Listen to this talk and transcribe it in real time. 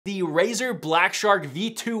The Razer BlackShark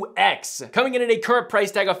V2 X, coming in at a current price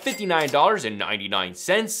tag of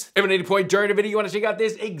 $59.99. If at any point during the video you want to check out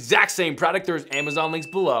this exact same product, there's Amazon links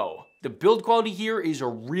below. The build quality here is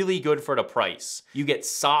really good for the price. You get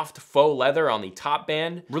soft faux leather on the top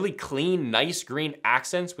band, really clean, nice green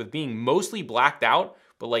accents with being mostly blacked out,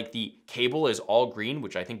 but like the cable is all green,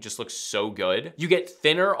 which I think just looks so good. You get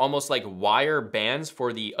thinner, almost like wire bands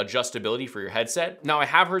for the adjustability for your headset. Now I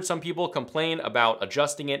have heard some people complain about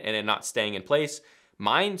adjusting it and it not staying in place.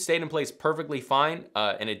 Mine stayed in place perfectly fine,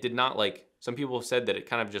 and it did not some people have said that it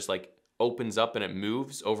kind of just opens up and it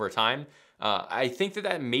moves over time. I think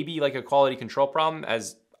that may be a quality control problem,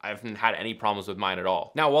 as I haven't had any problems with mine at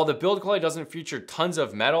all. Now, while the build quality doesn't feature tons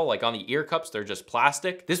of metal, like on the ear cups, they're just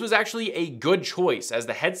plastic, this was actually a good choice, as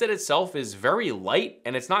the headset itself is very light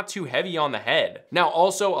and it's not too heavy on the head. Now,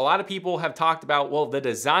 also, a lot of people have talked about, well, the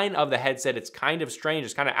design of the headset, it's kind of strange,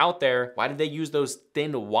 it's kind of out there. Why did they use those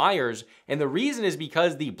thin wires? And the reason is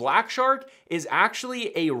because the BlackShark is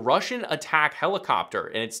actually a Russian attack helicopter,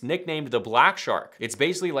 and it's nicknamed the BlackShark. It's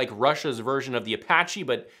basically like Russia's version of the Apache,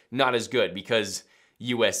 but not as good, because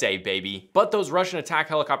USA, baby. But those Russian attack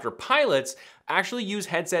helicopter pilots actually use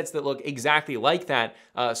headsets that look exactly like that.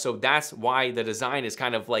 So that's why the design is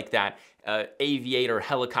kind of like that aviator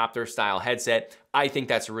helicopter style headset. I think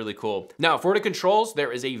that's really cool. Now for the controls,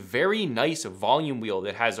 there is a very nice volume wheel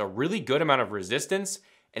that has a really good amount of resistance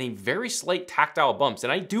and a very slight tactile bumps.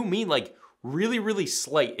 And I do mean really, really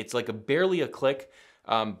slight. It's barely a click.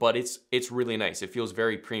 But it's really nice. It feels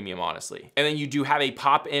very premium, honestly. And then you do have a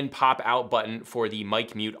pop in, pop out button for the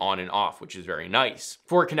mic mute on and off, which is very nice.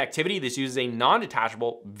 For connectivity, this uses a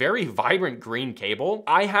non-detachable, very vibrant green cable.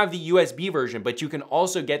 I have the USB version, but you can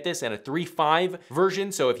also get this in a 3.5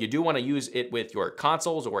 version. So if you do want to use it with your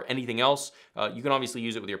consoles or anything else, you can obviously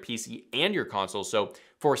use it with your PC and your console. So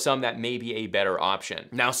for some, that may be a better option.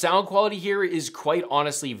 Now, sound quality here is quite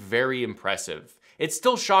honestly very impressive. It's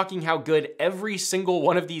still shocking how good every single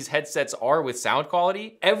one of these headsets are with sound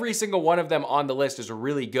quality. Every single one of them on the list is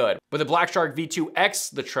really good. With the BlackShark V2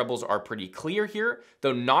 X, the trebles are pretty clear here,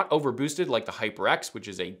 though not overboosted like the HyperX, which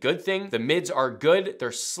is a good thing. The mids are good.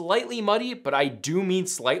 They're slightly muddy, but I do mean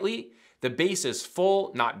slightly. The bass is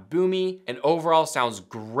full, not boomy, and overall sounds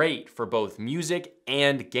great for both music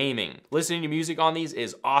and gaming. Listening to music on these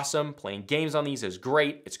is awesome. Playing games on these is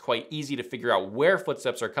great. It's quite easy to figure out where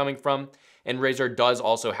footsteps are coming from. And Razer does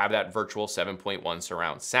also have that virtual 7.1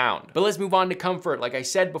 surround sound. But let's move on to comfort. Like I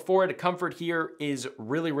said before, the comfort here is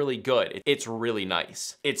really, really good. It's really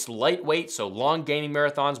nice. It's lightweight, so long gaming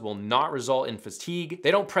marathons will not result in fatigue. They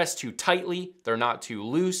don't press too tightly. They're not too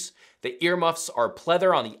loose. The earmuffs are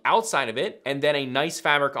pleather on the outside of it, and then a nice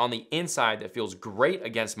fabric on the inside that feels great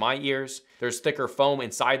against my ears. There's thicker foam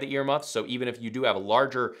inside the earmuffs, so even if you do have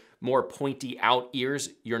larger, more pointy out ears,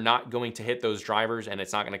 you're not going to hit those drivers and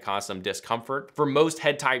it's not gonna cause some discomfort. For most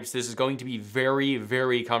head types, this is going to be very,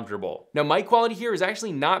 very comfortable. Now, mic quality here is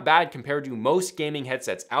actually not bad compared to most gaming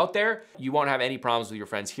headsets out there. You won't have any problems with your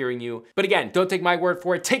friends hearing you. But again, don't take my word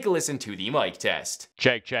for it. Take a listen to the mic test.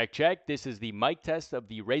 Check, check, check. This is the mic test of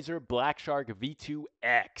the Razer BlackShark V2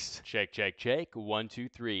 X. Check, check, check. 1, 2,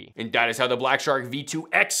 3. And that is how the BlackShark V2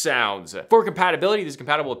 X sounds. For compatibility, this is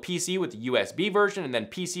compatible with PC with the USB version, and then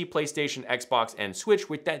PC, PlayStation, Xbox, and Switch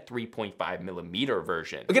with that 3.5mm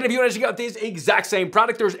version. Again, if you want to check out this exact same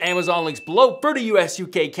product, there's Amazon links below for the US,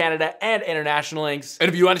 UK, Canada, and international links. And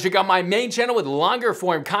if you want to check out my main channel with longer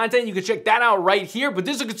form content, you can check that out right here. But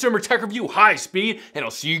this is a consumer tech review, high speed, and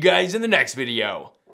I'll see you guys in the next video.